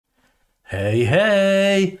Hey,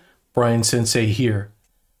 hey, Brian Sensei here.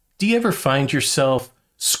 Do you ever find yourself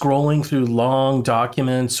scrolling through long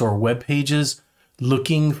documents or web pages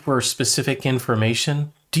looking for specific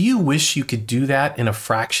information? Do you wish you could do that in a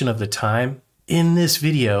fraction of the time? In this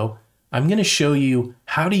video, I'm going to show you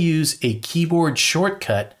how to use a keyboard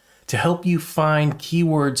shortcut to help you find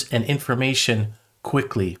keywords and information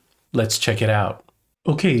quickly. Let's check it out.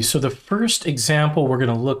 Okay, so the first example we're going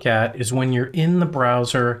to look at is when you're in the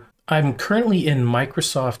browser. I'm currently in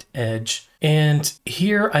Microsoft Edge, and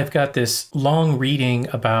here I've got this long reading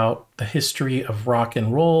about the history of rock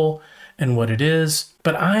and roll and what it is,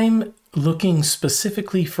 but I'm looking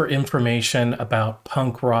specifically for information about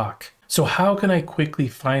punk rock. So how can I quickly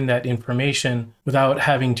find that information without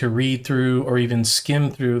having to read through or even skim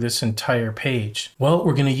through this entire page? Well,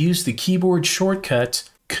 we're going to use the keyboard shortcut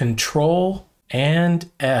Control and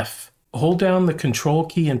F. Hold down the Control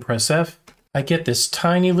key and press F. I get this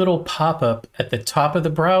tiny little pop-up at the top of the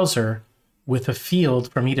browser with a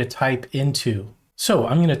field for me to type into. So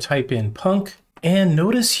I'm going to type in punk, and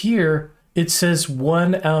notice here it says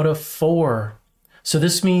 1 out of 4. So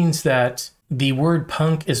this means that the word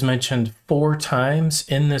punk is mentioned 4 times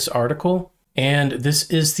in this article, and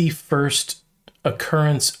this is the first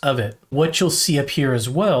occurrence of it. What you'll see up here as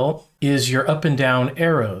well is your up and down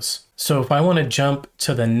arrows. So if I want to jump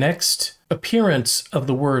to the next appearance of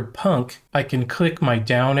the word punk, I can click my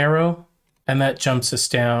down arrow, and that jumps us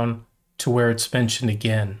down to where it's mentioned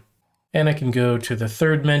again. And I can go to the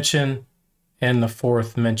 3rd mention and the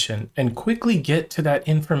 4th mention and quickly get to that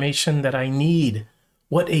information that I need.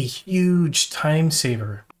 What a huge time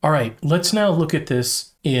saver. All right, let's now look at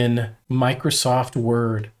this in Microsoft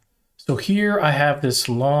Word. So here I have this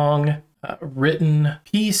long written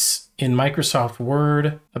piece in Microsoft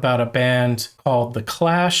Word about a band called The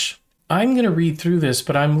Clash. I'm going to read through this,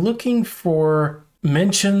 but I'm looking for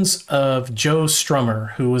mentions of Joe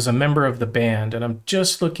Strummer, who was a member of the band, and I'm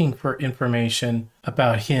just looking for information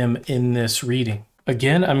about him in this reading.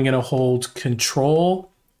 Again, I'm going to hold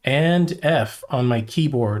Control and F on my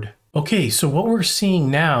keyboard. Okay, so what we're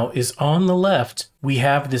seeing now is on the left, we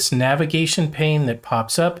have this navigation pane that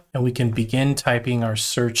pops up, and we can begin typing our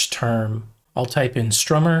search term. I'll type in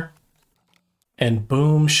Strummer, and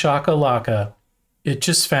boom shakalaka. It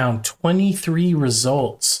just found 23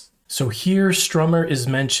 results. So here Strummer is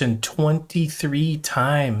mentioned 23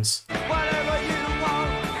 times.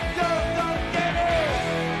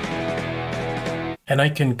 And I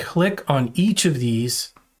can click on each of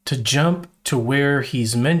these to jump to where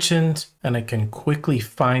he's mentioned, and I can quickly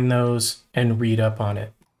find those and read up on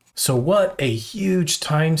it. So what a huge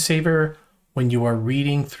time saver when you are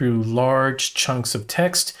reading through large chunks of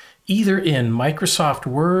text, either in Microsoft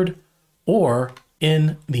Word or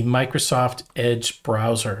in the Microsoft Edge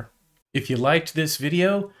browser. If you liked this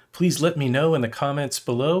video, please let me know in the comments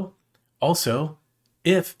below. Also,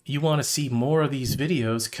 if you want to see more of these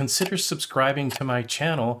videos, consider subscribing to my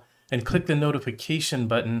channel and click the notification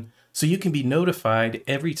button so you can be notified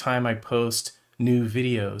every time I post new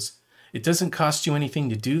videos. It doesn't cost you anything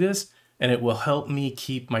to do this, and it will help me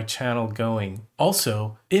keep my channel going.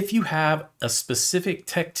 Also, if you have a specific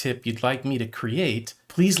tech tip you'd like me to create,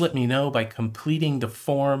 please let me know by completing the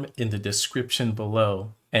form in the description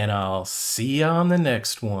below. And I'll see you on the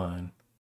next one.